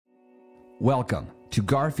Welcome to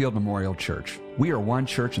Garfield Memorial Church. We are one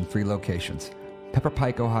church in 3 locations: Pepper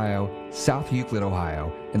Pike, Ohio, South Euclid,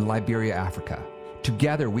 Ohio, and Liberia, Africa.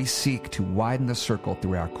 Together, we seek to widen the circle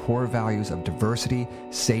through our core values of diversity,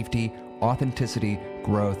 safety, authenticity,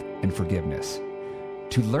 growth, and forgiveness.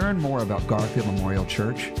 To learn more about Garfield Memorial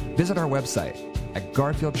Church, visit our website at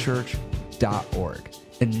garfieldchurch.org.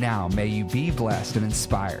 And now, may you be blessed and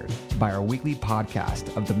inspired by our weekly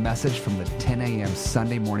podcast of the message from the 10 a.m.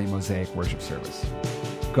 Sunday morning Mosaic worship service.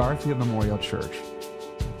 Garfield Memorial Church,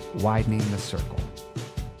 widening the circle.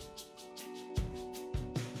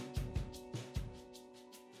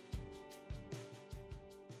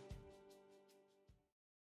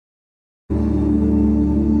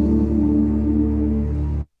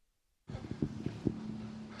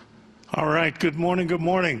 All right, good morning, good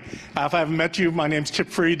morning. If I haven't met you, my name's Chip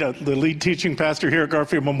Freed, the lead teaching pastor here at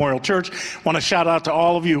Garfield Memorial Church. Want to shout out to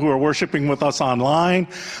all of you who are worshiping with us online,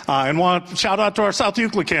 and want to shout out to our South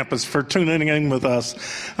Euclid campus for tuning in with us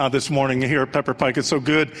this morning here at Pepper Pike. It's so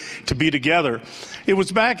good to be together. It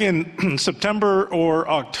was back in September or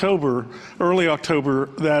October, early October,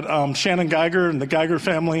 that Shannon Geiger and the Geiger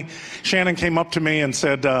family, Shannon came up to me and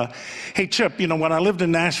said, hey, Chip, when I lived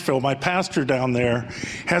in Nashville, my pastor down there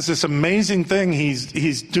has this amazing thing.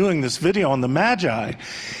 He's doing this video on the Magi.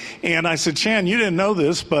 And I said, Shan, you didn't know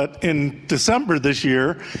this, but in December this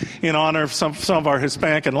year, in honor of some of our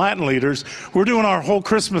Hispanic and Latin leaders, we're doing our whole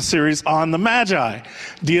Christmas series on the Magi,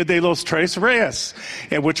 Dia de los Tres Reyes,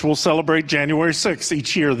 which we'll celebrate January 6th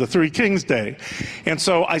each year, the Three Kings Day. And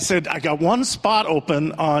so I said, I got one spot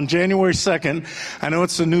open on January 2nd. I know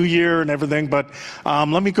it's the new year and everything, but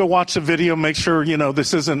let me go watch the video, make sure,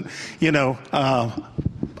 this isn't,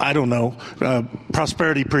 I don't know,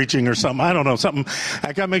 prosperity preaching or something. I don't know, something.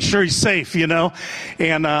 I got to make sure he's safe,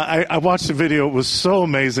 And I watched the video. It was so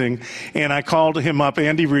amazing. And I called him up,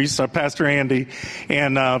 Andy Reese, our Pastor Andy,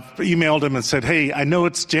 and emailed him and said, hey, I know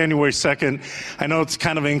it's January 2nd. I know it's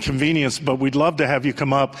kind of inconvenience, but we'd love to have you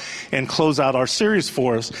come up and close out our series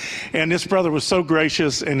for us. And this brother was so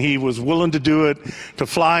gracious, and he was willing to do it, to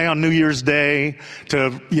fly on New Year's Day,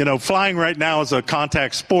 to, flying right now is a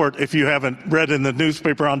contact sport if you haven't read in the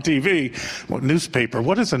newspaper on TV. What newspaper?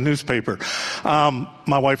 What is a newspaper?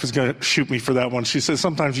 My wife is going to shoot me for that one. She says,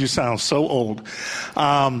 sometimes you sound so old.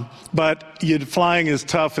 But flying is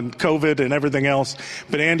tough, and COVID and everything else.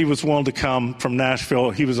 But Andy was willing to come from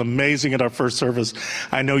Nashville. He was amazing at our first service.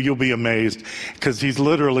 I know you'll be amazed because he's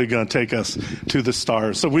literally going to take us to the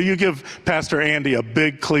stars. So will you give Pastor Andy a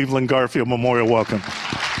big Cleveland Garfield Memorial welcome?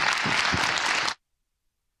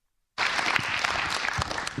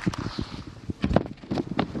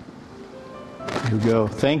 Here we go.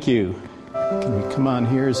 Thank you. Can we come on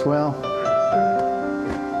here as well?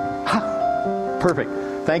 Ha! Perfect.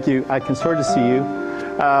 Thank you. I can sort of see you.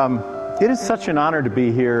 It is such an honor to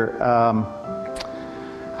be here.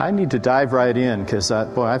 I need to dive right in because,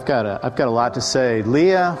 I've got a lot to say.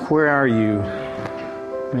 Leah, where are you?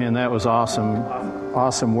 Man, that was awesome.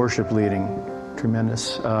 Awesome worship leading.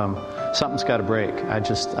 Tremendous. Something's got to break. I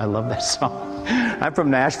love that song. I'm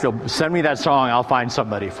from Nashville. Send me that song. I'll find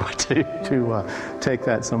somebody to take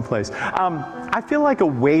that someplace. I feel like a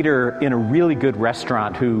waiter in a really good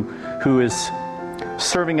restaurant who is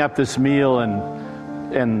serving up this meal,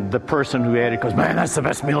 and the person who ate it goes, man, that's the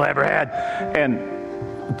best meal I ever had. And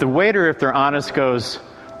the waiter, if they're honest, goes,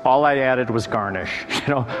 all I added was garnish.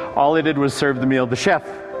 All I did was serve the meal. The chef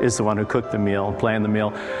is the one who cooked the meal, planned the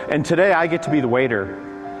meal. And today I get to be the waiter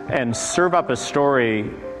and serve up a story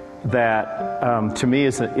that to me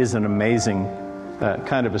is an amazing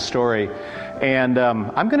kind of a story. And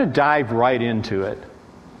I'm going to dive right into it.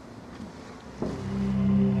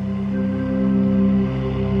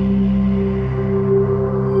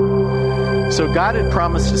 So God had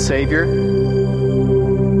promised a Savior.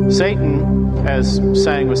 Satan, as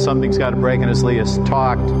sang with Something's Got to Break and as Leah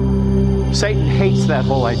talked, Satan hated that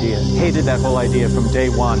whole idea from day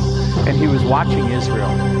one. And he was watching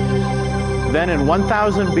Israel. Then in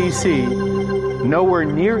 1000 BC, nowhere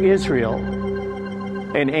near Israel,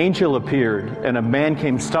 an angel appeared and a man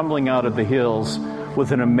came stumbling out of the hills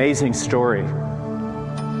with an amazing story.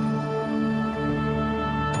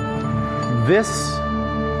 This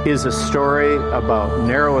is a story about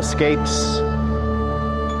narrow escapes,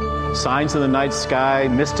 signs in the night sky,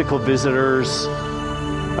 mystical visitors,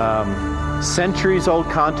 centuries-old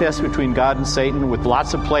contest between God and Satan with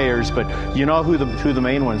lots of players, but you know who the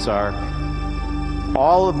main ones are.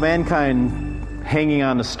 All of mankind hanging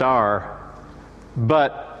on a star.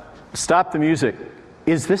 But stop the music.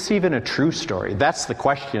 Is this even a true story? That's the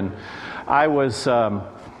question. I was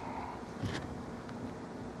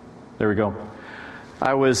There we go.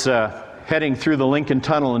 I was heading through the Lincoln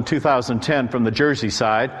Tunnel in 2010 from the Jersey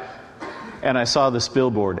side, and I saw this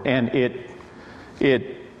billboard, and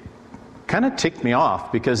it kind of ticked me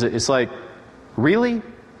off, because it's like, really?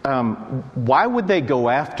 Why would they go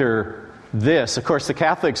after this? Of course, the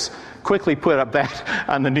Catholics quickly put up that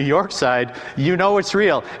on the New York side, you know it's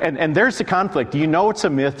real. And there's the conflict. You know it's a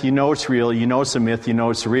myth, you know it's real, you know it's a myth, you know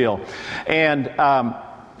it's real. And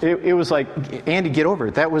it was like, Andy, get over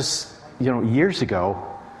it. That was, years ago.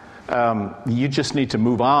 You just need to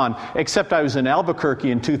move on. Except I was in Albuquerque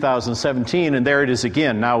in 2017, and there it is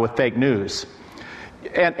again, now with fake news.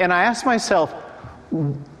 And I asked myself,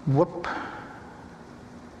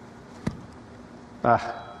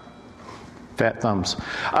 fat thumbs.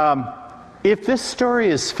 If this story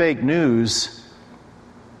is fake news,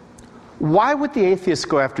 why would the atheists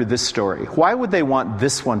go after this story? Why would they want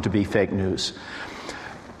this one to be fake news?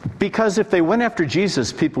 Because if they went after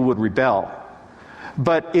Jesus, people would rebel.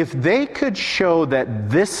 But if they could show that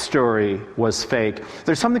this story was fake,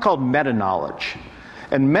 there's something called meta-knowledge.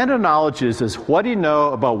 And meta-knowledge is what do you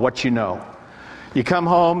know about what you know? You come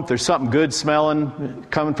home, there's something good smelling,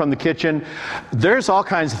 coming from the kitchen. There's all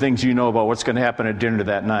kinds of things you know about what's going to happen at dinner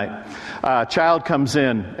that night. A child comes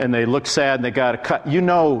in, and they look sad, and they got a cut. You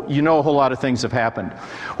know a whole lot of things have happened.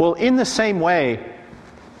 Well, in the same way,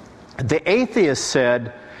 the atheist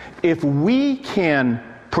said, if we can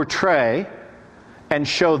portray and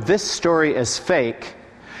show this story as fake,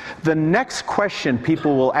 the next question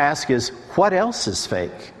people will ask is, what else is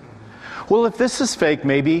fake? Well, if this is fake,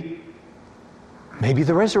 maybe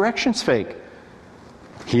the resurrection's fake.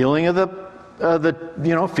 Healing of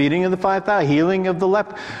the feeding of the 5,000, healing of the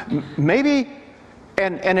leper. Maybe,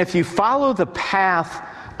 and if you follow the path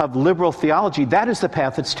of liberal theology, that is the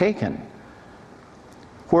path it's taken.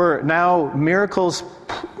 Where now miracles,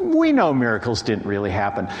 we know miracles didn't really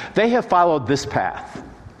happen. They have followed this path.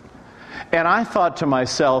 And I thought to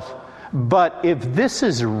myself, but if this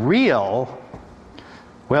is real,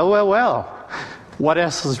 well, what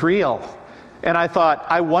else is real? And I thought,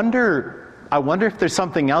 I wonder if there's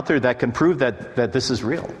something out there that can prove that this is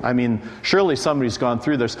real. I mean, surely somebody's gone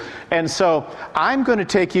through this. And so I'm going to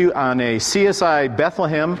take you on a CSI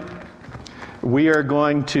Bethlehem. We are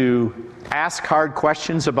going to ask hard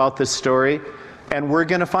questions about this story, and we're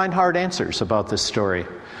going to find hard answers about this story.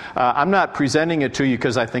 I'm not presenting it to you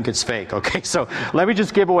because I think it's fake, okay? So let me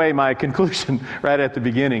just give away my conclusion right at the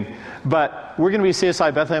beginning. But we're going to be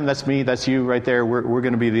CSI Bethlehem. That's me. That's you right there. We're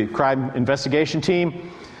going to be the crime investigation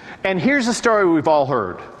team. And here's a story we've all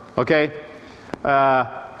heard, okay?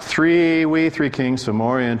 Three kings from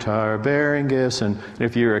Orient are bearing gifts. And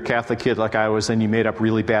if you're a Catholic kid like I was, then you made up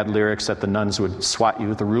really bad lyrics that the nuns would swat you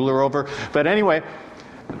with a ruler over. But anyway,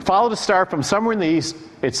 followed a star from somewhere in the east.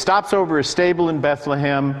 It stops over a stable in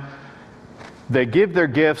Bethlehem. They give their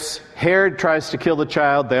gifts. Herod tries to kill the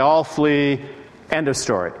child. They all flee. End of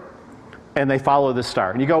story. And they follow the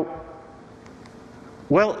star. And you go,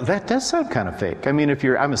 well, that does sound kind of fake. I mean,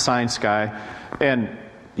 I'm a science guy, and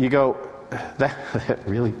you go, that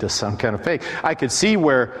really does sound kind of fake. I could see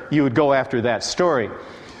where you would go after that story.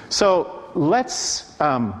 So let's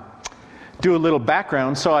do a little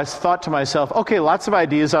background. So I thought to myself, okay, lots of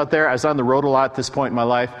ideas out there. I was on the road a lot at this point in my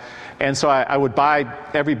life. And so I would buy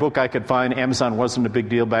every book I could find. Amazon wasn't a big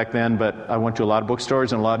deal back then, but I went to a lot of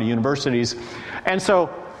bookstores and a lot of universities. And so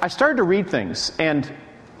I started to read things. And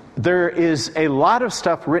there is a lot of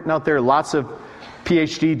stuff written out there, lots of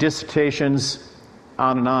PhD dissertations,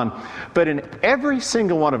 on and on. But in every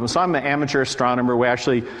single one of them, so I'm an amateur astronomer. We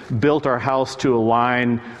actually built our house to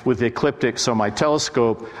align with the ecliptic, so my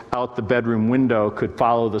telescope out the bedroom window could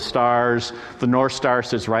follow the stars. The North Star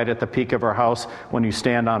sits right at the peak of our house when you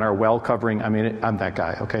stand on our well covering. I mean, I'm that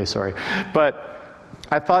guy. Okay, sorry. But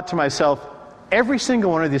I thought to myself, every single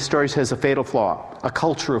one of these stories has a fatal flaw, a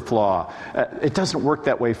cultural flaw. It doesn't work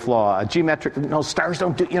that way flaw. A geometric, stars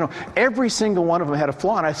don't do, every single one of them had a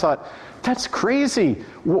flaw. And I thought, that's crazy.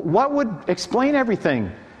 What would explain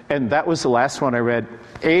everything? And that was the last one I read,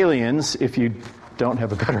 Aliens. If you don't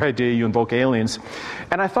have a better idea, you invoke aliens.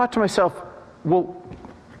 And I thought to myself, well,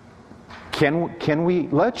 can we,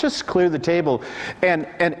 let's just clear the table. And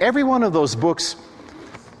every one of those books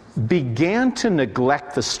began to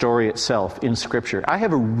neglect the story itself in Scripture. I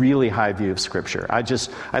have a really high view of Scripture. I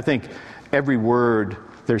think every word,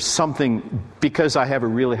 there's something, because I have a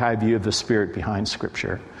really high view of the Spirit behind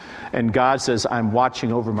Scripture. And God says, I'm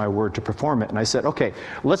watching over my word to perform it. And I said, okay,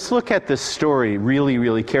 let's look at this story really,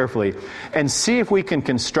 really carefully and see if we can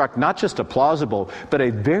construct not just a plausible, but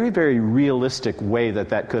a very, very realistic way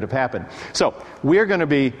that could have happened. So we're going to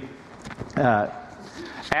be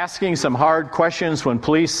asking some hard questions when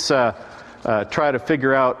police try to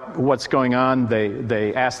figure out what's going on,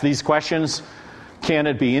 they ask these questions. Can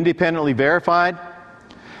it be independently verified?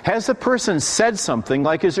 Has the person said something?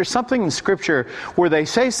 Like, is there something in Scripture where they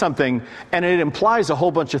say something and it implies a whole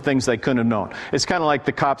bunch of things they couldn't have known? It's kind of like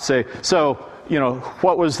the cops say, so,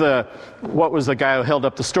 what was the guy who held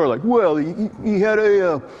up the store? Like, well, he had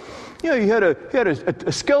a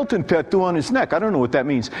skeleton tattoo on his neck. I don't know what that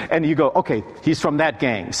means. And you go, okay, he's from that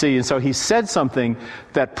gang. See, and so he said something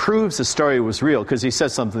that proves the story was real, because he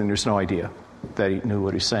said something there's no idea that he knew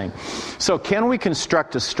what he's saying. So can we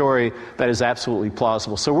construct a story that is absolutely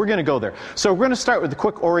plausible? So we're going to go there. So we're going to start with a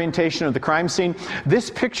quick orientation of the crime scene.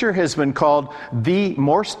 This picture has been called the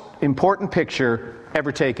most important picture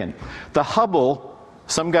ever taken. The Hubble,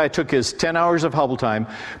 some guy took his 10 hours of Hubble time,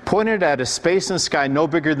 pointed at a space in the sky no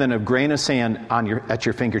bigger than a grain of sand at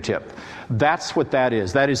your fingertip. That's what that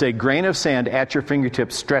is. That is a grain of sand at your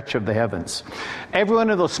fingertip stretch of the heavens. Every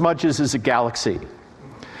one of those smudges is a galaxy.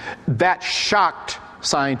 That shocked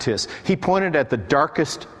scientists. He pointed at the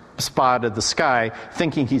darkest spot of the sky,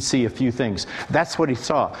 thinking he'd see a few things. That's what he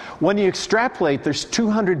saw. When you extrapolate, there's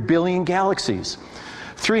 200 billion galaxies,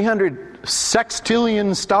 300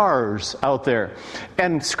 sextillion stars out there.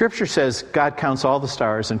 And Scripture says God counts all the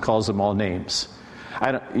stars and calls them all names.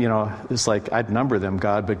 It's like, I'd number them,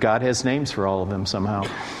 God, but God has names for all of them somehow.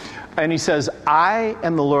 And he says, I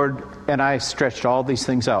am the Lord, and I stretched all these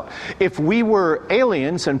things out. If we were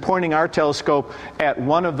aliens and pointing our telescope at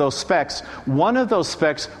one of those specks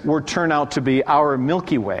would turn out to be our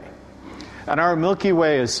Milky Way. And our Milky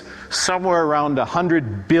Way is somewhere around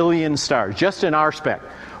 100 billion stars, just in our speck.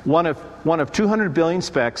 One of 200 billion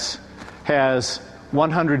specks has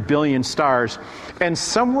 100 billion stars, and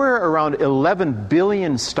somewhere around 11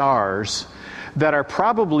 billion stars that are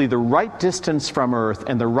probably the right distance from Earth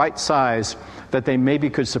and the right size that they maybe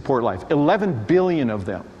could support life. 11 billion of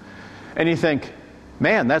them. And you think,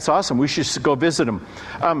 man, that's awesome. We should go visit them.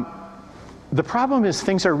 The problem is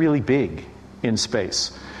things are really big in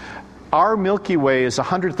space. Our Milky Way is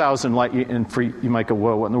 100,000 light years, and you might go,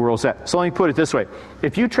 whoa, what in the world is that? So let me put it this way.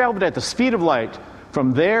 If you traveled at the speed of light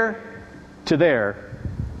from there to there,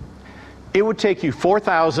 it would take you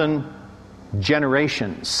 4,000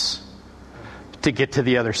 generations to get to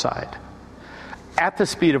the other side. At the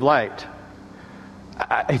speed of light.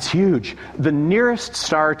 It's huge. The nearest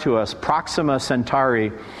star to us, Proxima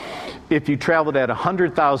Centauri, if you traveled at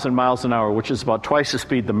 100,000 miles an hour, which is about twice the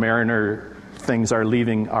speed the Mariner things are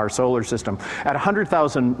leaving our solar system, at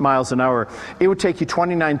 100,000 miles an hour, it would take you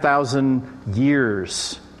 29,000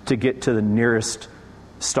 years to get to the nearest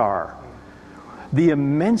star. The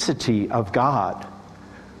immensity of God,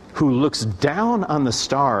 who looks down on the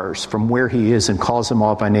stars from where he is and calls them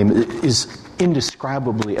all by name, is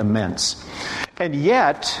indescribably immense. And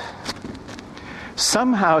yet,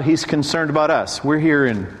 somehow he's concerned about us. We're here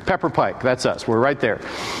in Pepper Pike. That's us. We're right there.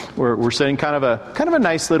 We're sitting kind of a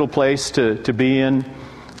nice little place to be in.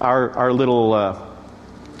 Our little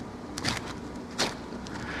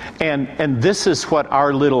and this is what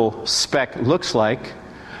our little speck looks like.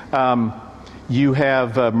 You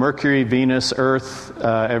have Mercury, Venus, Earth.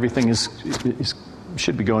 Everything is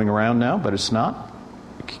should be going around now, but it's not.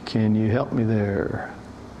 Can you help me there?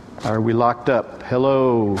 Are we locked up?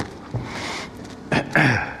 Hello.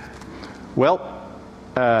 Well,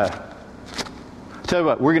 tell you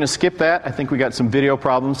what, we're going to skip that. I think we got some video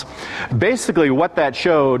problems. Basically, what that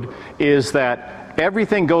showed is that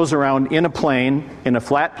everything goes around in a plane, in a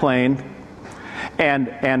flat plane. And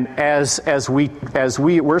as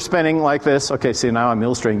we're spinning like this, okay, see, now I'm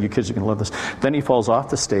illustrating, you kids are going to love this. Then he falls off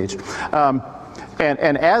the stage.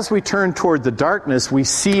 And as we turn toward the darkness, we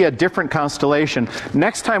see a different constellation.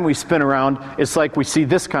 Next time we spin around, it's like we see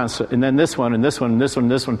this constellation, and then this one, and this one, and this one,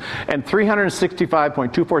 and this one. And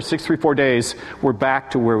 365.24634 days, we're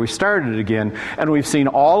back to where we started again. And we've seen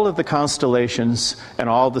all of the constellations and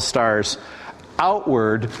all the stars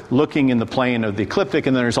outward, looking in the plane of the ecliptic,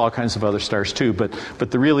 and then there's all kinds of other stars too, but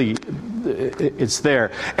it's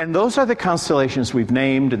there. And those are the constellations we've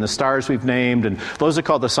named, and the stars we've named, and those are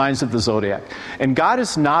called the signs of the zodiac. And God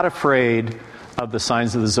is not afraid of the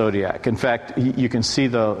signs of the zodiac. In fact, you can see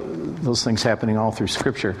those things happening all through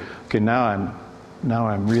Scripture. Okay, now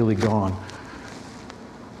I'm really gone.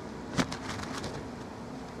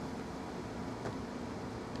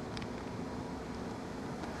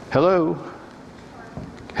 Hello?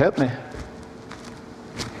 Help me.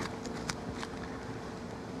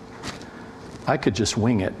 I could just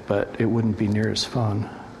wing it, but it wouldn't be near as fun.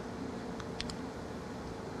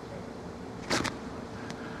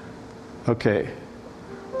 Okay.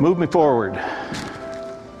 Move me forward.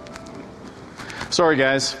 Sorry,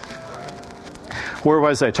 guys. Where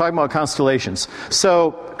was I? Talking about constellations.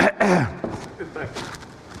 So,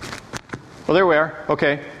 well, there we are.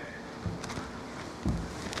 Okay.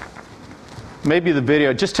 Maybe the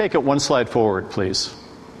video, just take it one slide forward, please.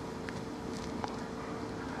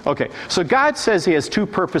 Okay, so God says He has two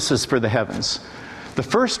purposes for the heavens. The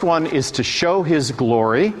first one is to show His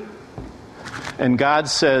glory. And God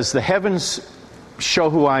says, the heavens show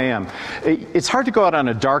who I am. It's hard to go out on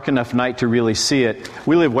a dark enough night to really see it.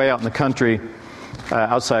 We live way out in the country, way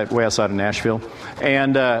outside of Nashville.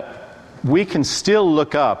 And we can still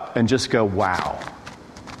look up and just go, wow.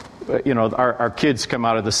 You know, our kids come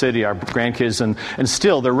out of the city, our grandkids, and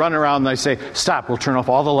still they're running around and they say, stop, we'll turn off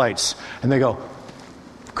all the lights. And they go,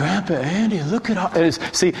 Grandpa Andy, look at all.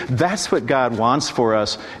 See, that's what God wants for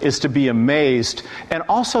us, is to be amazed and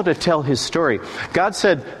also to tell His story. God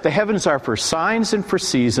said the heavens are for signs and for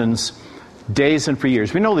seasons, days and for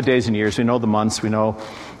years. We know the days and years, we know the months,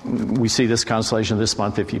 we see this constellation this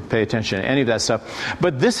month if you pay attention to any of that stuff.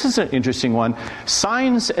 But this is an interesting one.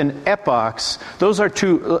 Signs and epochs, those are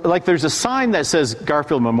two, like there's a sign that says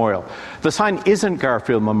Garfield Memorial. The sign isn't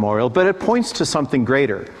Garfield Memorial, but it points to something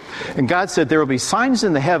greater. And God said there will be signs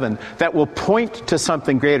in the heaven that will point to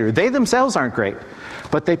something greater. They themselves aren't great,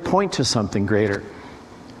 but they point to something greater.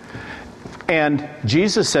 And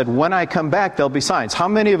Jesus said, when I come back, there'll be signs. How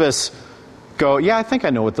many of us go, yeah, I think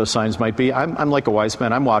I know what those signs might be. I'm like a wise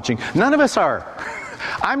man. I'm watching. None of us are.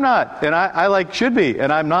 I'm not. And I should be.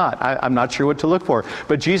 And I'm not. I'm not sure what to look for.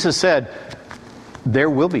 But Jesus said,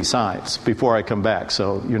 there will be signs before I come back.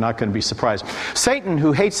 So you're not going to be surprised. Satan,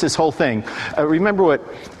 who hates this whole thing, remember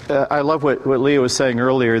I love what Leah was saying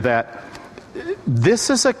earlier, that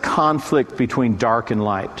this is a conflict between dark and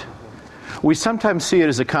light. We sometimes see it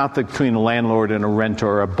as a conflict between a landlord and a renter,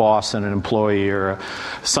 or a boss and an employee, or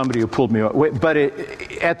somebody who pulled me away. But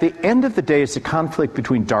at the end of the day, it's a conflict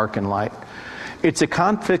between dark and light. It's a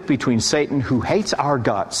conflict between Satan, who hates our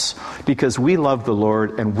guts because we love the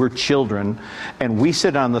Lord and we're children, and we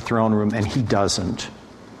sit on the throne room and He doesn't.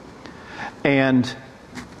 And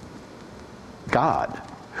God,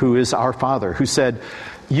 who is our Father, who said,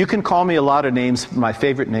 you can call me a lot of names. My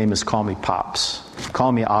favorite name is call me Pops.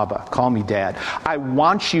 Call me Abba. Call me Dad. I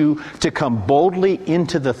want you to come boldly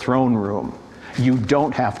into the throne room. You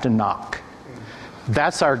don't have to knock.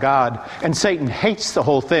 That's our God. And Satan hates the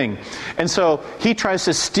whole thing. And so he tries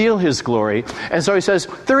to steal His glory. And so he says,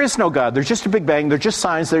 there is no God. There's just a big bang. They're just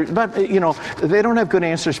signs. But they don't have good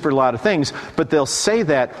answers for a lot of things. But they'll say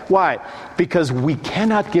that. Why? Because we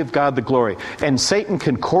cannot give God the glory. And Satan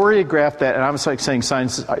can choreograph that. And I'm not saying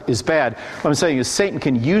science is bad. What I'm saying is Satan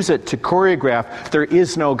can use it to choreograph there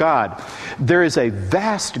is no God. There is a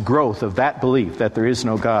vast growth of that belief that there is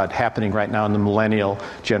no God happening right now in the millennial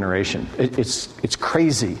generation. It's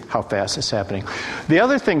crazy how fast it's happening. The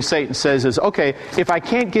other thing Satan says is, okay, if I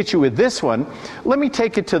can't get you with this one, let me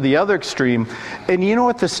take it to the other extreme. And you know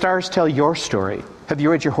what? The stars tell your story. Have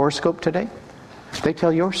you read your horoscope today? They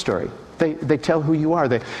tell your story. They tell who you are.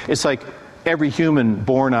 It's like every human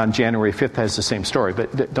born on January 5th has the same story,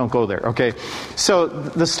 but don't go there, okay? So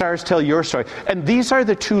the stars tell your story. And these are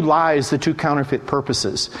the two lies, the two counterfeit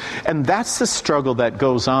purposes. And that's the struggle that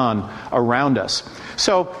goes on around us.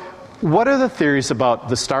 So what are the theories about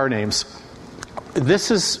the star names?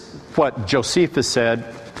 This is what Josephus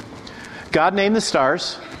said. God named the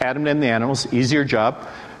stars, Adam named the animals, easier job.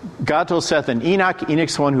 God told Seth and Enoch.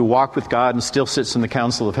 Enoch's the one who walked with God and still sits in the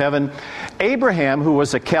council of heaven. Abraham, who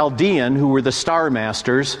was a Chaldean, who were the star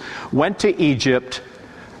masters, went to Egypt.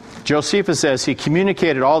 Josephus says he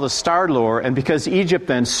communicated all the star lore, and because Egypt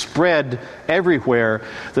then spread everywhere,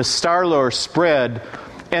 the star lore spread,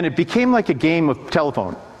 and it became like a game of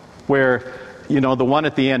telephone, where the one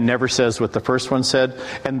at the end never says what the first one said.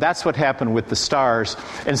 And that's what happened with the stars.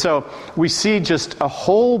 And so we see just a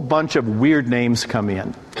whole bunch of weird names come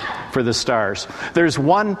in for the stars. There's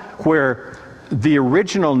one where the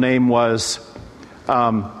original name was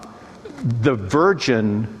the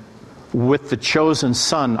Virgin with the chosen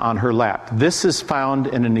son on her lap. This is found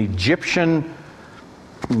in an Egyptian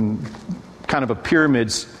kind of a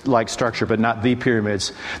pyramids-like structure, but not the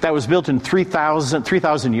pyramids, that was built in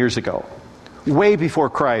 3,000 years ago. Way before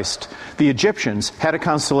Christ, the Egyptians had a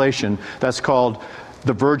constellation that's called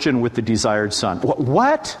the Virgin with the Desired Son.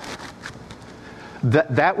 What?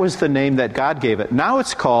 That was the name that God gave it. Now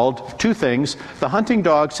it's called two things, the Hunting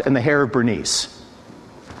Dogs and the Hair of Bernice.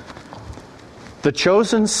 The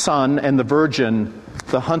Chosen Son and the Virgin,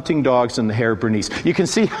 the Hunting Dogs and the Hair of Bernice. You can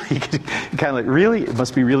see, you kind of like, really? It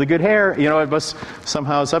must be really good hair. It must,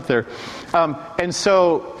 somehow it's up there. And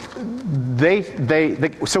so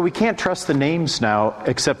so we can't trust the names now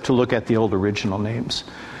except to look at the old original names.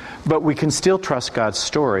 but we can still trust God's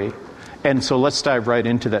story. And so let's dive right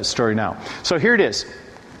into that story now. So here it is.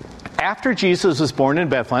 After Jesus was born in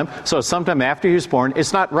Bethlehem, so sometime after he was born,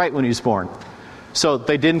 it's not right when he was born. So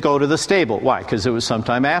they didn't go to the stable. Why? Because it was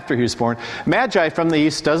sometime after he was born. Magi from the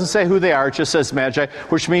east, doesn't say who they are, it just says Magi,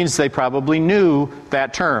 which means they probably knew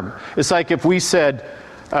that term. It's like if we said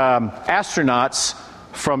astronauts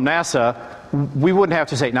from NASA, we wouldn't have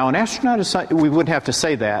to say, now an astronaut is, we wouldn't have to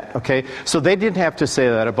say that, okay? So they didn't have to say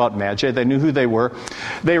that about Magi. They knew who they were.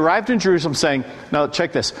 They arrived in Jerusalem saying, now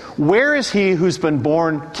check this, where is he who's been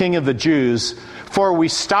born King of the Jews? For we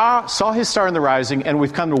saw his star in the rising, and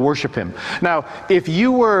we've come to worship him. Now, if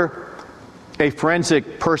you were a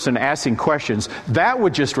forensic person asking questions, that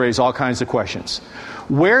would just raise all kinds of questions.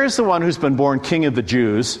 Where is the one who's been born King of the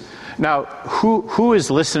Jews? Now, who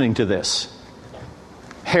is listening to this?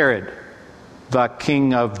 Herod, the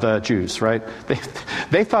king of the Jews, right?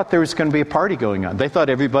 They thought there was going to be a party going on. They thought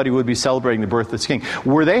everybody would be celebrating the birth of this king.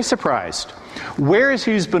 Were they surprised? Where is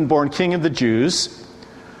he who's been born King of the Jews?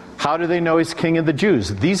 How do they know he's King of the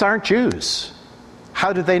Jews? These aren't Jews.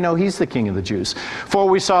 How do they know he's the King of the Jews? For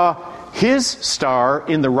we saw his star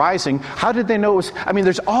in the rising. How did they know it was,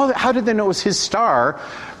 how did they know it was his star?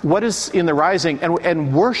 What is in the rising?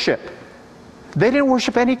 And worship. They didn't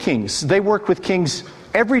worship any kings. They worked with kings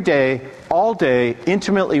every day, all day,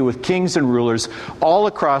 intimately with kings and rulers all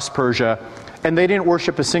across Persia, and they didn't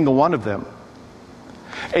worship a single one of them.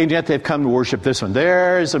 And yet they've come to worship this one.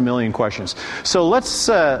 There's a million questions. So let's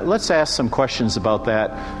ask some questions about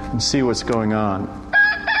that and see what's going on.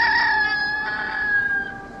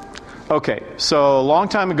 Okay, so a long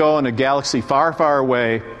time ago in a galaxy far, far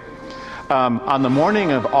away, on the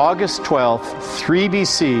morning of August 12th, 3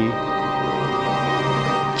 BC,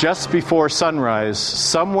 just before sunrise,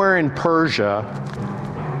 somewhere in Persia,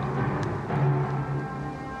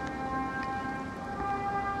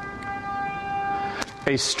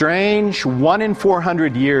 a strange 1 in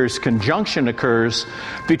 400 years conjunction occurs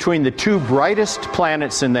between the two brightest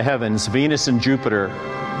planets in the heavens, Venus and Jupiter.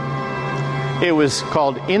 It was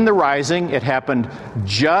called In the Rising. It happened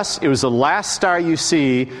it was the last star you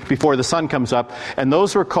see before the sun comes up. And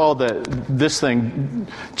those were called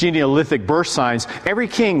genealogic birth signs. Every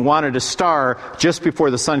king wanted a star just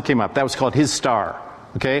before the sun came up. That was called his star.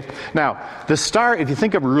 Okay? Now, the star, if you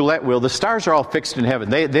think of a roulette wheel, the stars are all fixed in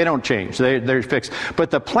heaven. They don't change. They're fixed.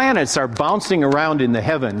 But the planets are bouncing around in the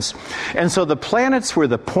heavens. And so the planets were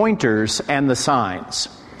the pointers and the signs.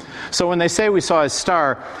 So when they say we saw a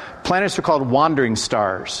star, planets were called wandering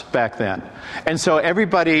stars back then. And so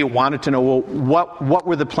everybody wanted to know, well, what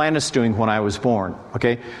were the planets doing when I was born?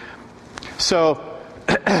 Okay? So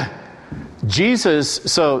the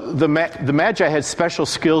Magi had special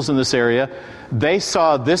skills in this area. They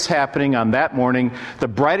saw this happening on that morning, the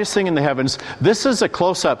brightest thing in the heavens. This is a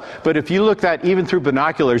close-up, but if you look at even through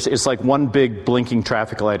binoculars, it's like one big blinking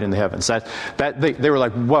traffic light in the heavens. They were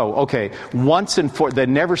like, whoa, okay. They'd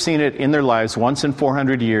never seen it in their lives, once in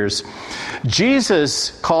 400 years.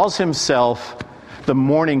 Jesus calls himself the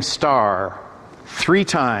morning star 3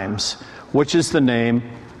 times, which is the name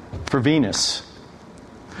for Venus.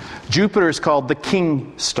 Jupiter is called the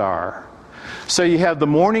king star. So you have the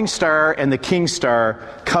morning star and the king star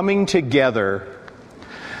coming together,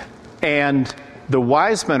 and the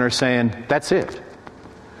wise men are saying, that's it.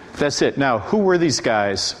 That's it. Now, who were these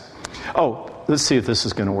guys? Oh, let's see if this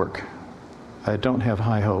is going to work. I don't have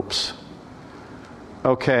high hopes.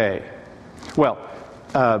 Okay. Well,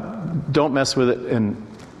 don't mess with it,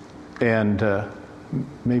 and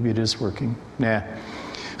maybe it is working. Nah.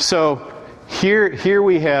 So here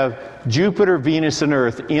we have Jupiter, Venus, and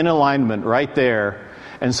Earth in alignment right there.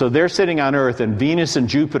 And so they're sitting on Earth, and Venus and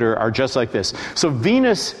Jupiter are just like this. So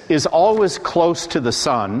Venus is always close to the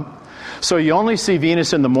sun. So you only see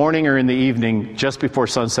Venus in the morning or in the evening, just before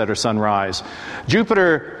sunset or sunrise.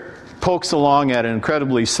 Jupiter pokes along at an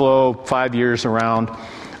incredibly slow 5 years around.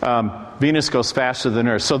 Venus goes faster than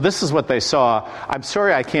Earth. So this is what they saw. I'm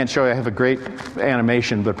sorry I can't show you. I have a great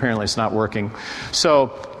animation, but apparently it's not working.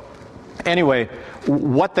 So anyway,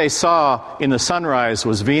 what they saw in the sunrise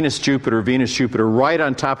was Venus, Jupiter, right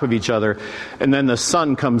on top of each other, and then the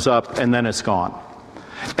sun comes up, and then it's gone.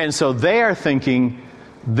 And so they are thinking,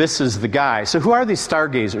 this is the guy. So who are these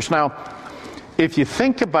stargazers? Now, if you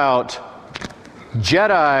think about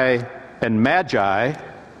Jedi and Magi,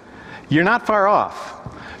 you're not far off.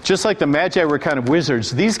 Just like the Magi were kind of wizards,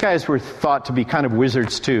 these guys were thought to be kind of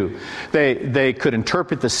wizards too. They could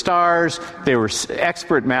interpret the stars. They were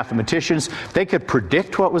expert mathematicians. They could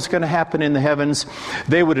predict what was going to happen in the heavens.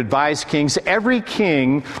 They would advise kings. Every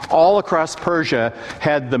king all across Persia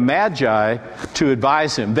had the Magi to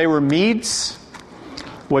advise him. They were Medes.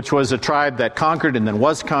 which was a tribe that conquered and then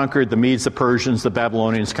was conquered. The Medes, the Persians, the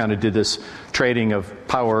Babylonians kind of did this trading of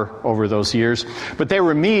power over those years. But they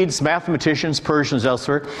were Medes, mathematicians, Persians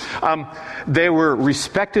elsewhere. They were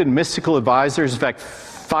respected mystical advisors. In fact,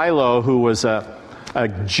 Philo, who was a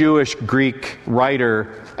Jewish Greek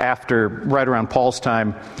writer right around Paul's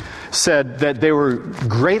time, said that they were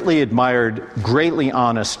greatly admired, greatly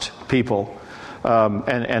honest people.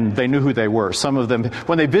 And they knew who they were. Some of them,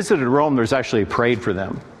 when they visited Rome, there's actually a parade for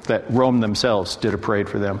them, that Rome themselves did a parade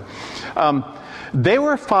for them. They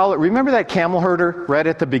were remember that camel herder right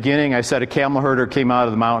at the beginning? I said a camel herder came out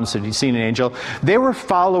of the mountains and he'd seen an angel. They were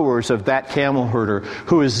followers of that camel herder,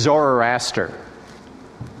 who is Zoroaster.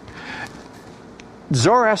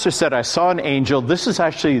 Zoroaster said, I saw an angel. This is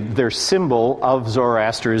actually their symbol of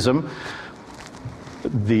Zoroasterism.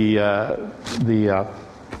 The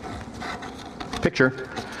picture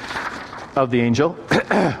of the angel.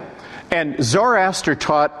 And Zoroaster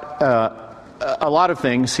taught a lot of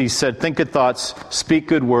things. He said, think good thoughts, speak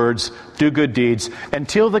good words, do good deeds,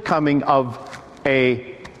 until the coming of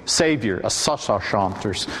a Savior, a Sasashant,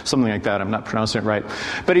 or something like that. I'm not pronouncing it right.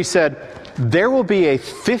 But he said, there will be a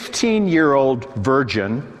 15-year-old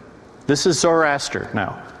virgin. This is Zoroaster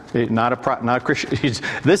now. Not a Christian.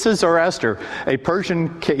 This is Zoroaster, a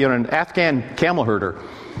Persian, an Afghan camel herder.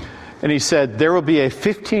 And he said, there will be a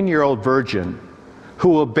 15-year-old virgin who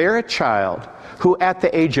will bear a child who at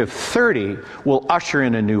the age of 30 will usher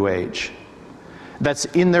in a new age. That's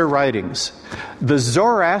in their writings. The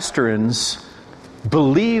Zoroastrians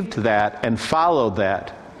believed that and followed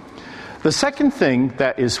that. The second thing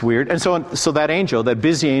that is weird, and so that angel, that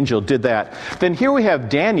busy angel, did that. Then here we have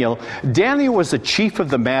Daniel. Daniel was the chief of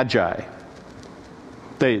the Magi.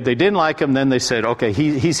 They didn't like him, then they said, okay,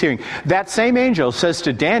 he's hearing. That same angel says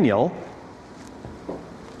to Daniel,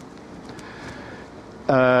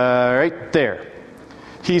 right there,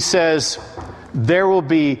 he says, there will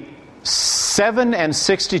be 7 and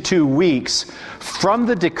 62 weeks from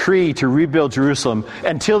the decree to rebuild Jerusalem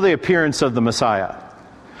until the appearance of the Messiah.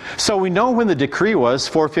 So we know when the decree was,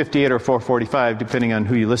 458 or 445, depending on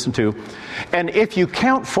who you listen to. And if you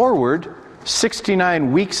count forward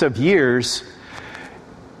 69 weeks of years,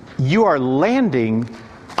 you are landing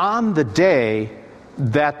on the day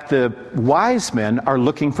that the wise men are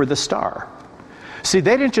looking for the star. See,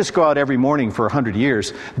 they didn't just go out every morning for 100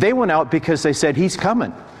 years. They went out because they said, he's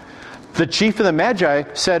coming. The chief of the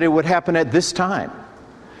Magi said it would happen at this time.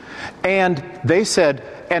 And they said,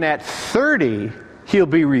 and at 30, he'll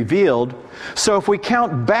be revealed. So if we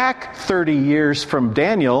count back 30 years from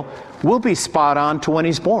Daniel, we'll be spot on to when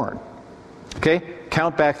he's born. Okay?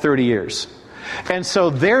 Count back 30 years. And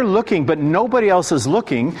so they're looking, but nobody else is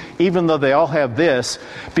looking, even though they all have this,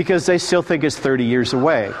 because they still think it's 30 years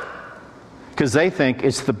away. Because they think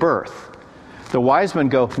it's the birth. The wise men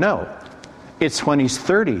go, no, it's when he's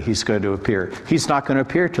 30 he's going to appear. He's not going to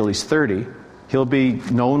appear till he's 30.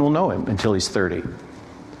 No one will know him until he's 30.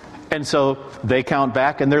 And so they count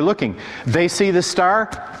back and they're looking. They see the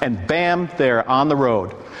star and bam, they're on the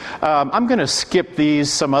road. I'm going to skip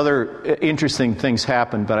these. Some other interesting things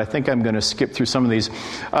happen, but I think I'm going to skip through some of these.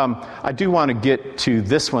 I do want to get to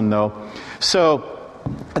this one though. So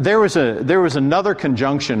there was another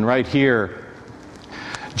conjunction right here.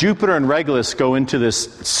 Jupiter and Regulus go into this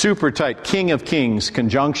super tight King of Kings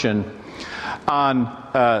conjunction on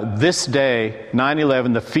this day,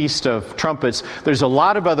 9/11, the Feast of Trumpets. There's a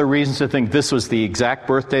lot of other reasons to think this was the exact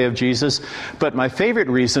birthday of Jesus, but my favorite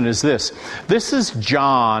reason is this. This is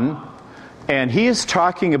John, and he is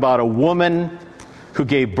talking about a woman who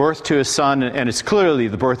gave birth to a son, and it's clearly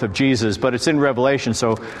the birth of Jesus, but it's in Revelation,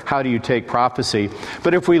 so how do you take prophecy?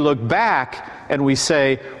 But if we look back and we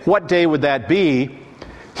say, what day would that be?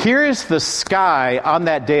 Here is the sky on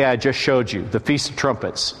that day I just showed you, the Feast of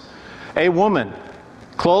Trumpets. A woman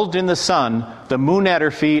clothed in the sun, the moon at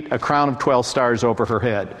her feet, a crown of 12 stars over her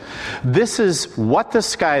head. This is what the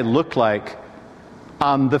sky looked like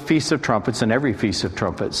on the Feast of Trumpets and every Feast of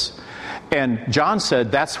Trumpets. And John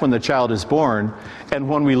said that's when the child is born. And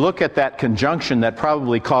when we look at that conjunction that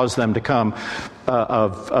probably caused them to come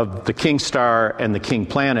of the king star and the king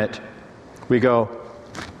planet, we go,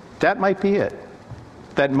 that might be it.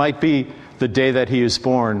 That might be the day that he is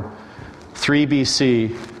born. 3 BC,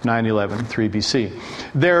 9/11, 3 BC.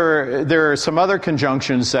 There are some other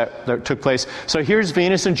conjunctions that took place. So here's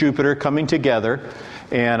Venus and Jupiter coming together,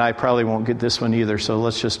 and I probably won't get this one either. So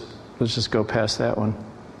let's just go past that one.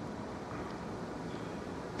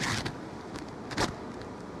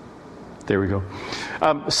 There we go.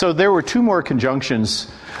 So there were two more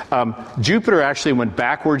conjunctions. Jupiter actually went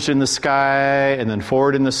backwards in the sky and then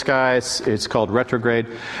forward in the sky. It's called retrograde.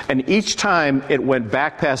 And each time it went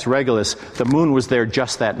back past Regulus, the moon was there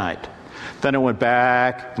just that night. Then it went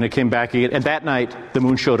back and it came back again. And that night, the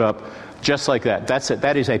moon showed up just like that. That's it.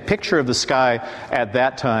 That is a picture of the sky at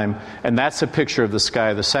that time. And that's a picture of the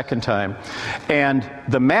sky the second time. And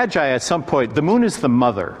the Magi at some point, the moon is the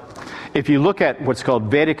mother. If you look at what's called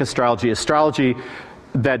Vedic astrology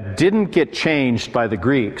that didn't get changed by the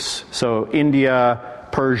Greeks, so India,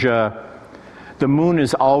 Persia, the moon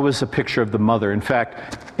is always a picture of the mother. In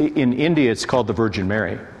fact, in India it's called the Virgin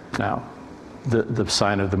Mary now, the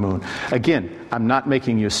sign of the moon. Again, I'm not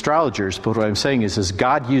making you astrologers, but what I'm saying is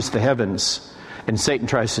God used the heavens, and Satan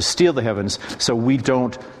tries to steal the heavens so we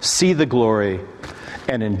don't see the glory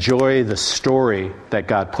and enjoy the story that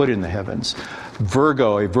God put in the heavens.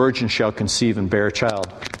 Virgo, a virgin shall conceive and bear a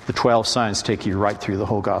child. The 12 signs take you right through the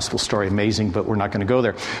whole gospel story. Amazing, but we're not going to go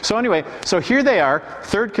there. So anyway, so here they are,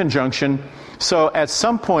 third conjunction. So at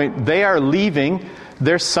some point, they are leaving.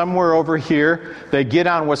 They're somewhere over here. They get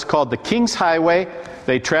on what's called the King's Highway.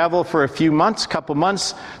 They travel for a few months, couple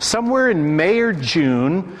months. Somewhere in May or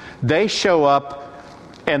June, they show up,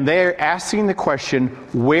 and they're asking the question,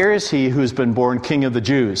 where is he who's been born King of the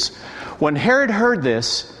Jews? When Herod heard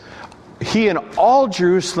this, he and all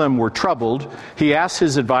Jerusalem were troubled. He asked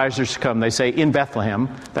his advisors to come. They say, in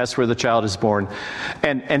Bethlehem. That's where the child is born.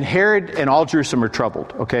 And Herod and all Jerusalem are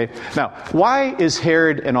troubled. Okay. Now, why is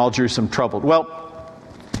Herod and all Jerusalem troubled? Well,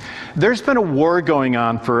 there's been a war going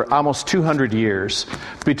on for almost 200 years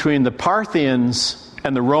between the Parthians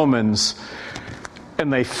and the Romans.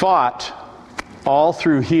 And they fought all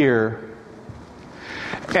through here.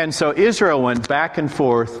 And so Israel went back and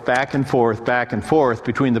forth, back and forth, back and forth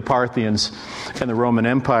between the Parthians and the Roman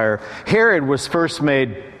Empire. Herod was first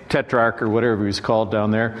made tetrarch, or whatever he was called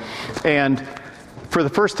down there. And for the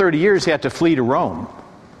first 30 years, he had to flee to Rome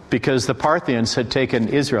because the Parthians had taken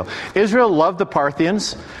Israel. Israel loved the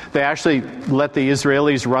Parthians. They actually let the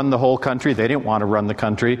Israelis run the whole country. They didn't want to run the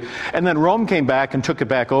country. And then Rome came back and took it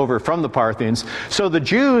back over from the Parthians. So the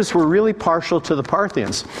Jews were really partial to the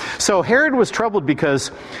Parthians. So Herod was troubled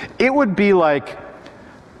because it would be like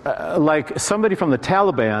somebody from the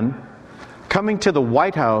Taliban coming to the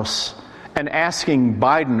White House and asking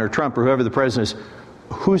Biden or Trump or whoever the president is,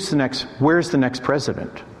 where's the next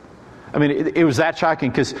president? I mean, it was that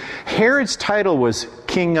shocking because Herod's title was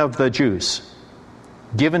King of the Jews,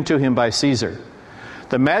 given to him by Caesar.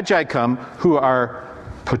 The Magi come, who are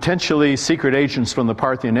potentially secret agents from the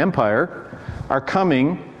Parthian Empire, are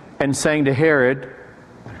coming and saying to Herod,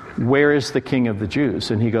 where is the King of the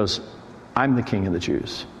Jews? And he goes, I'm the King of the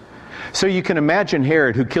Jews. So you can imagine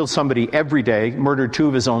Herod, who killed somebody every day, murdered 2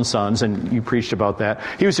 of his own sons, and you preached about that.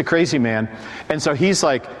 He was a crazy man. And so he's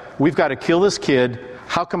like, we've got to kill this kid.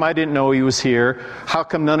 How come I didn't know he was here? How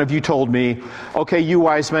come none of you told me? Okay, you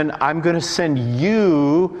wise men, I'm going to send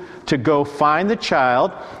you to go find the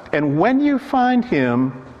child. And when you find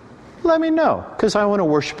him, let me know, because I want to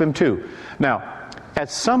worship him too. Now,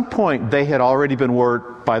 at some point, they had already been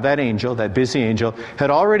warned by that angel, that busy angel, had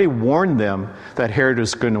already warned them that Herod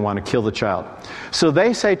was going to want to kill the child. So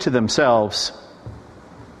they say to themselves,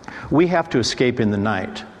 we have to escape in the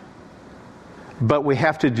night, but we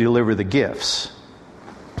have to deliver the gifts.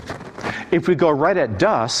 If we go right at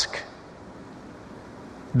dusk,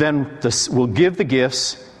 then we'll give the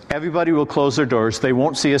gifts, everybody will close their doors, they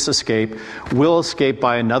won't see us escape, we'll escape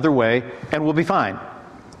by another way, and we'll be fine.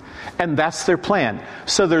 And that's their plan.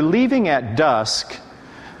 So they're leaving at dusk,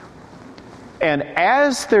 and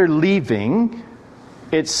as they're leaving,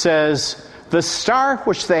 it says, the star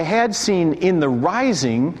which they had seen in the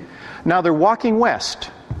rising, now they're walking west.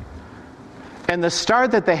 And the star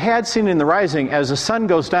that they had seen in the rising, as the sun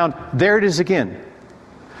goes down, there it is again.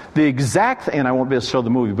 The exact, and I won't be able to show the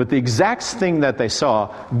movie, but the exact thing that they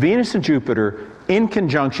saw, Venus and Jupiter in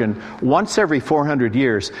conjunction once every 400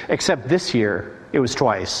 years, except this year, it was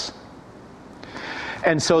twice.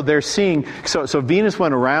 And so they're seeing, so Venus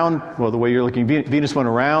went around, well, the way you're looking, Venus went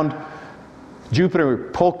around, Jupiter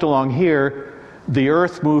poked along here, the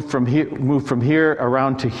Earth moved from here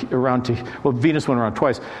around to, well, Venus went around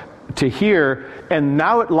twice, to here, and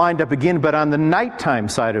now it lined up again, but on the nighttime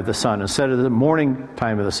side of the sun instead of the morning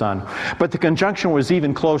time of the sun. But the conjunction was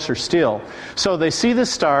even closer still. So they see the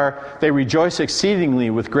star, they rejoice exceedingly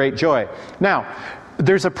with great joy. Now,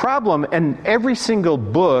 there's a problem, and every single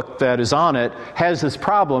book that is on it has this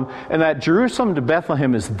problem, and that Jerusalem to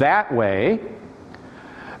Bethlehem is that way,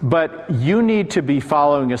 but you need to be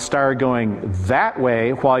following a star going that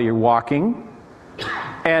way while you're walking,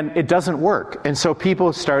 And it doesn't work. And so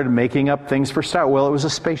people started making up things for Star. Well, it was a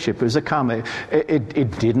spaceship. It was a comet.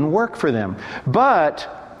 It didn't work for them. But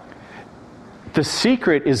the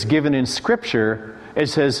secret is given in Scripture. It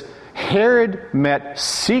says, Herod met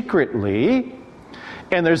secretly,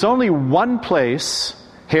 and there's only one place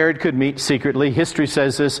Herod could meet secretly. History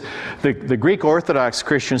says this. The Greek Orthodox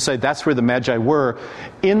Christians say that's where the Magi were,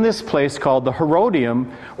 in this place called the Herodium,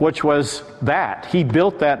 which was that. He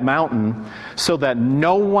built that mountain so that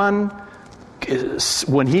no one,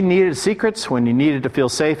 when he needed secrets, when he needed to feel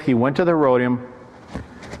safe, he went to the Herodium,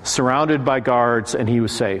 surrounded by guards, and he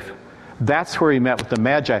was safe. That's where he met with the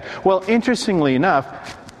Magi. Well, interestingly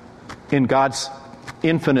enough, in God's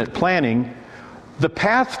infinite planning, the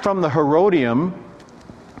path from the Herodium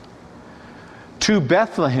to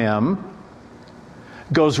Bethlehem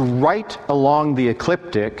goes right along the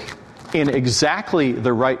ecliptic in exactly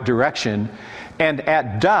the right direction, and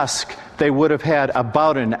at dusk they would have had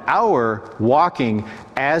about an hour walking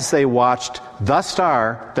as they watched the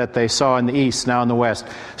star that they saw in the east, now in the west,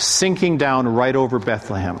 sinking down right over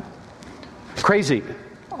Bethlehem. Crazy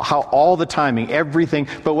how all the timing, everything,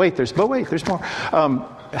 but wait, there's more.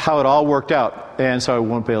 How it all worked out. And so I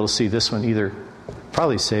won't be able to see this one either.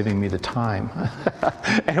 Probably saving me the time.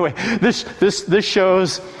 Anyway, this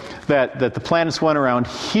shows that the planets went around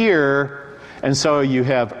here, and so you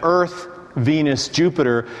have Earth, Venus,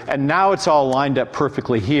 Jupiter, and now it's all lined up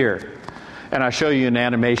perfectly here. And I'll show you an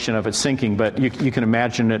animation of it sinking, but you can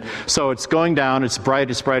imagine it. So it's going down, it's bright,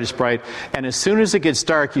 and as soon as it gets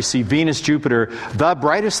dark, you see Venus, Jupiter, the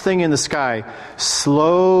brightest thing in the sky,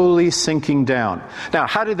 slowly sinking down. Now,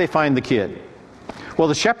 how did they find the kid? Well,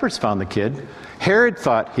 the shepherds found the kid. Herod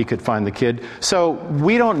thought he could find the kid. So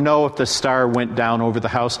we don't know if the star went down over the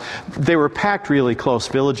house. They were packed really close.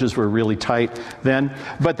 Villages were really tight then.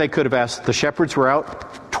 But they could have asked. The shepherds were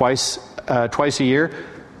out twice a year.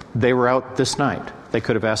 They were out this night. They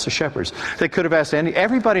could have asked the shepherds. They could have asked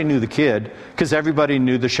everybody knew the kid because everybody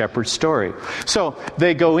knew the shepherd's story. So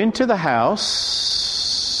they go into the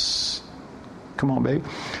house. Come on, baby.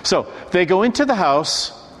 So they go into the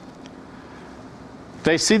house.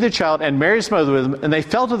 They see the child, and Mary's mother with him, and they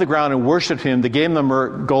fell to the ground and worshipped him. They gave him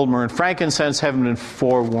the gold, myrrh, and frankincense. Having been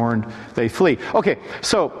forewarned, they flee. Okay,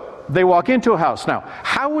 so they walk into a house. Now,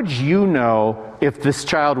 how would you know if this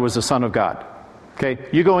child was the Son of God? Okay,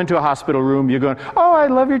 you go into a hospital room, you're going, oh, I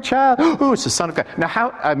love your child. Oh, it's the Son of God.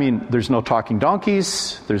 Now, there's no talking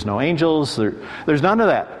donkeys, there's no angels, there's none of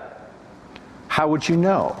that. How would you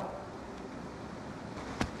know?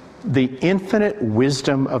 The infinite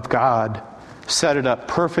wisdom of God set it up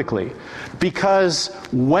perfectly, because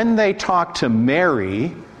when they talk to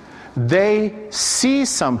Mary, they see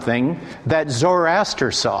something that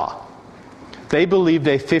Zoroaster saw. They believed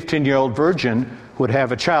a 15-year-old virgin would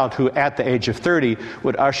have a child who at the age of 30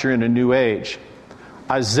 would usher in a new age.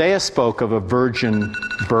 Isaiah spoke of a virgin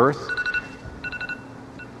birth.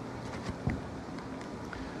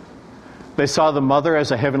 They saw the mother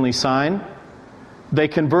as a heavenly sign. They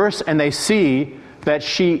converse and they see that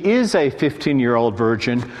she is a 15-year-old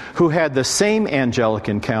virgin who had the same angelic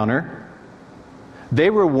encounter.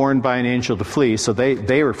 They were warned by an angel to flee, so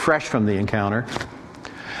they were fresh from the encounter.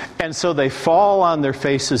 And so they fall on their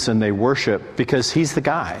faces and they worship because he's the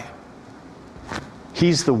guy.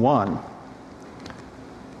 He's the one.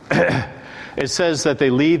 It says that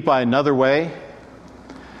they leave by another way.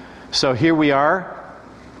 So here we are.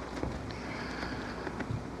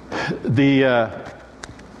 The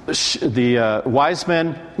wise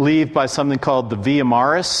men leave by something called the Via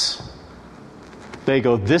Maris. They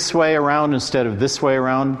go this way around instead of this way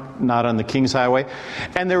around, not on the King's Highway.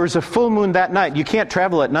 And there was a full moon that night. You can't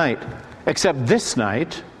travel at night, except this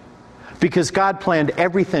night, because God planned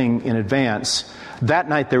everything in advance. That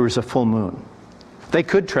night there was a full moon. They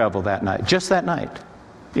could travel that night, just that night,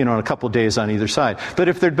 a couple of days on either side. But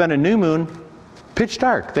if there'd been a new moon, pitch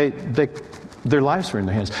dark, their lives were in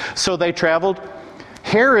their hands. So they traveled.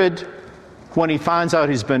 Herod, when he finds out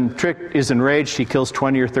he's been tricked, is enraged. He kills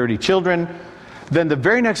 20 or 30 children. Then the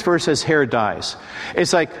very next verse says Herod dies.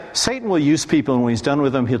 It's like Satan will use people, and when he's done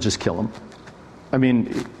with them, he'll just kill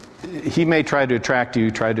them. He may try to attract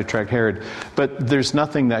Herod, but there's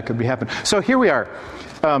nothing that could be happening. So here we are.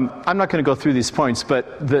 I'm not going to go through these points,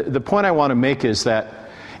 but the point I want to make is that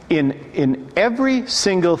in every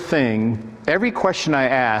single thing, every question I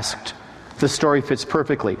asked, the story fits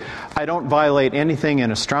perfectly. I don't violate anything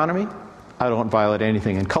in astronomy. I don't violate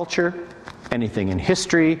anything in culture, anything in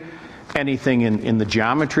history, anything in the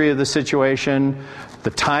geometry of the situation. The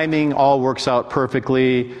timing all works out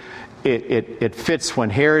perfectly. It fits when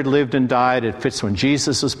Herod lived and died. It fits when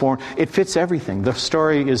Jesus was born. It fits everything. The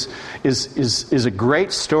story is a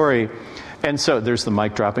great story. And so there's the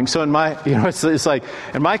mic dropping. So in my, it's like,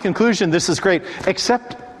 in my conclusion, this is great.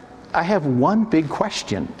 Except I have one big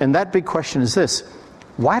question. And that big question is this: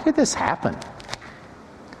 why did this happen?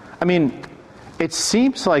 I mean, it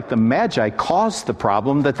seems like the Magi caused the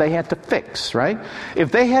problem that they had to fix, right?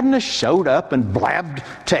 If they hadn't have showed up and blabbed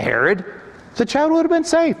to Herod, the child would have been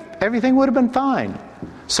safe. Everything would have been fine.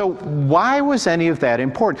 So why was any of that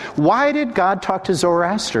important? Why did God talk to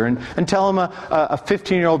Zoroaster and tell him a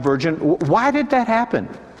 15-year-old virgin? Why did that happen?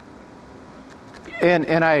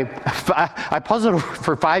 And I puzzled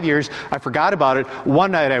for 5 years. I forgot about it.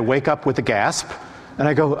 One night I wake up with a gasp, and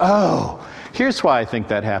I go, oh, here's why I think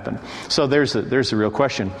that happened. So there's a real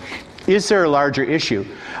question. Is there a larger issue?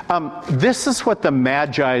 This is what the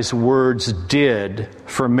Magi's words did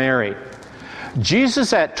for Mary.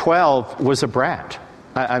 Jesus at 12 was a brat.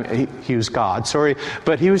 He was God, sorry,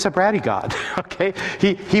 but he was a bratty God, okay?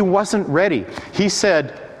 He wasn't ready. He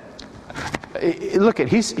said, look,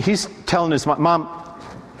 he's telling his mom,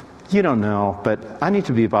 you don't know, but I need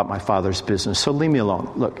to be about my Father's business, so leave me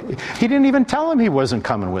alone. Look, he didn't even tell him he wasn't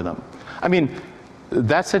coming with him. I mean,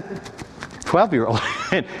 that's a 12-year-old,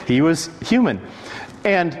 and he was human.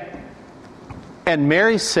 And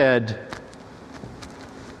Mary said,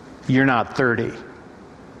 you're not 30.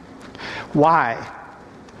 Why?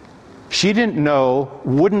 She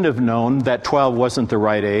wouldn't have known that 12 wasn't the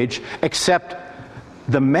right age, except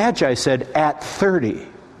the Magi said at 30.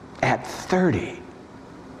 At 30.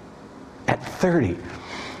 At 30.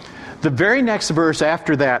 The very next verse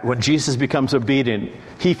after that, when Jesus becomes obedient,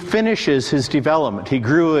 he finishes his development. He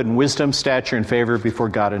grew in wisdom, stature, and favor before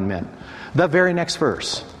God and men. The very next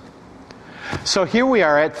verse. So here we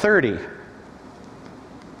are at 30.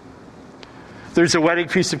 There's a wedding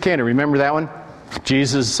feast of Cana. Remember that one?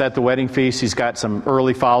 Jesus is at the wedding feast. He's got some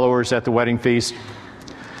early followers at the wedding feast.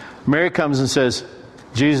 Mary comes and says,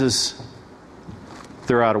 Jesus,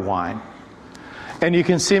 they're out of wine. And you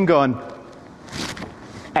can see him going,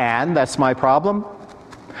 and that's my problem?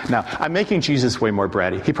 Now, I'm making Jesus way more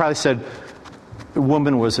bratty. He probably said,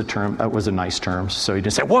 woman was a nice term. So he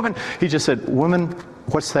didn't say, woman. He just said, woman,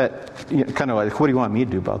 what's that? Kind of like, what do you want me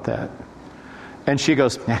to do about that? And she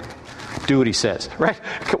goes, do what he says, right?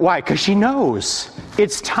 Why? Because she knows.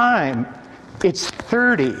 It's time. It's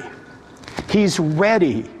 30. He's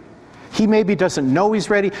ready. He maybe doesn't know he's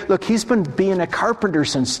ready. Look, he's been being a carpenter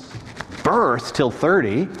since birth till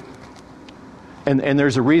 30. And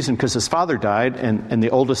there's a reason, because his father died, and the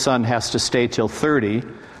oldest son has to stay till 30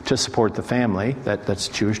 to support the family. That's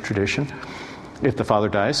Jewish tradition, if the father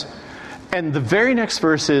dies. And the very next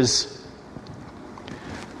verse is,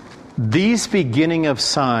 these beginning of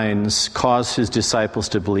signs caused his disciples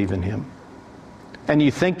to believe in him. And you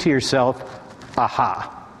think to yourself,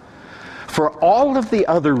 aha. For all of the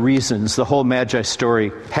other reasons the whole Magi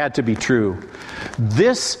story had to be true,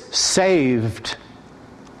 this saved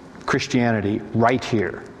Christianity right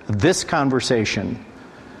here. This conversation.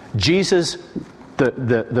 Jesus,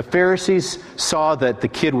 the Pharisees saw that the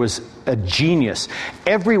kid was a genius.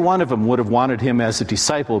 Every one of them would have wanted him as a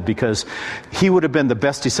disciple because he would have been the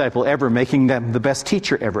best disciple ever, making them the best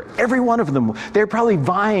teacher ever. Every one of them, they were probably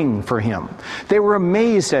vying for him. They were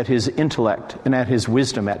amazed at his intellect and at his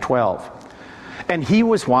wisdom at 12. And he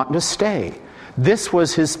was wanting to stay. This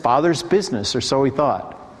was his father's business, or so he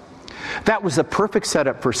thought. That was the perfect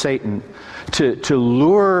setup for Satan to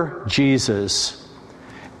lure Jesus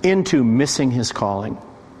into missing his calling.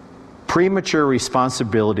 Premature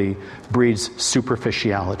responsibility breeds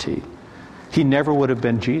superficiality. He never would have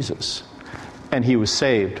been Jesus. And he was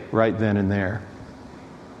saved right then and there.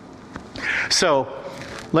 So,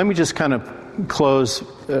 let me just kind of close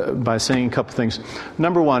by saying a couple things.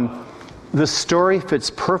 Number one, the story fits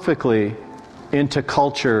perfectly into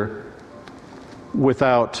culture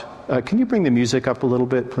without... can you bring the music up a little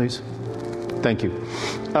bit, please? Thank you.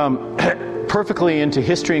 Perfectly into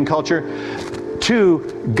history and culture.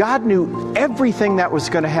 Two, God knew everything that was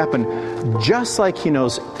going to happen, just like he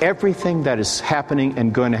knows everything that is happening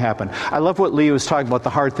and going to happen. I love what Leo was talking about, the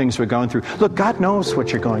hard things we're going through. Look, God knows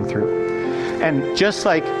what you're going through. And just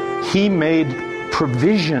like he made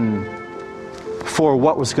provision for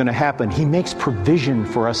what was going to happen, he makes provision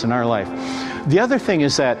for us in our life. The other thing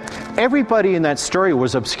is that everybody in that story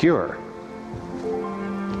was obscure.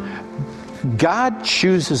 God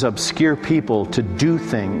chooses obscure people to do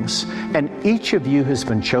things, and each of you has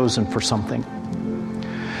been chosen for something.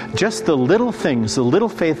 Just the little things, the little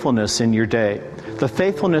faithfulness in your day, the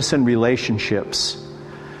faithfulness in relationships,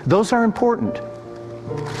 those are important.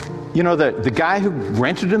 You know, the guy who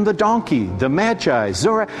rented him the donkey, the Magi,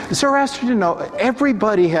 Zoroaster didn't know.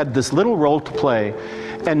 Everybody had this little role to play,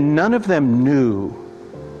 and none of them knew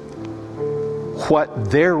what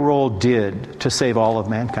their role did to save all of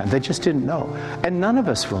mankind. They just didn't know. And none of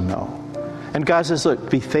us will know. And God says, look,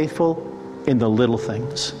 be faithful in the little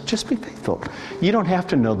things. Just be faithful. You don't have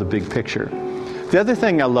to know the big picture. The other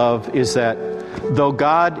thing I love is that though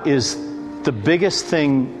God is the biggest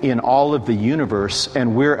thing in all of the universe,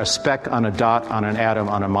 and we're a speck on a dot on an atom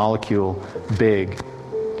on a molecule big,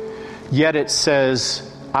 yet it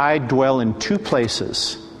says, I dwell in two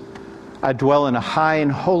places. I dwell in a high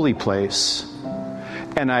and holy place,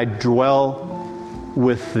 and I dwell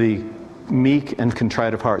with the meek and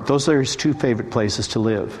contrite of heart. Those are his two favorite places to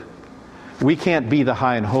live. We can't be the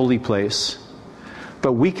high and holy place,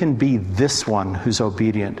 but we can be this one who's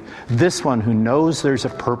obedient, this one who knows there's a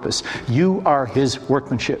purpose. You are his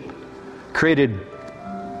workmanship, created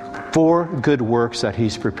for good works that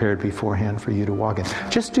he's prepared beforehand for you to walk in.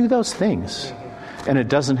 Just do those things, and it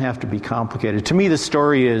doesn't have to be complicated. To me, the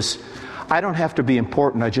story is, I don't have to be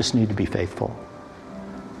important, I just need to be faithful.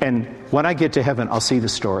 And when I get to heaven, I'll see the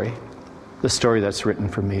story that's written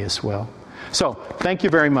for me as well. So, thank you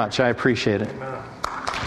very much. I appreciate it.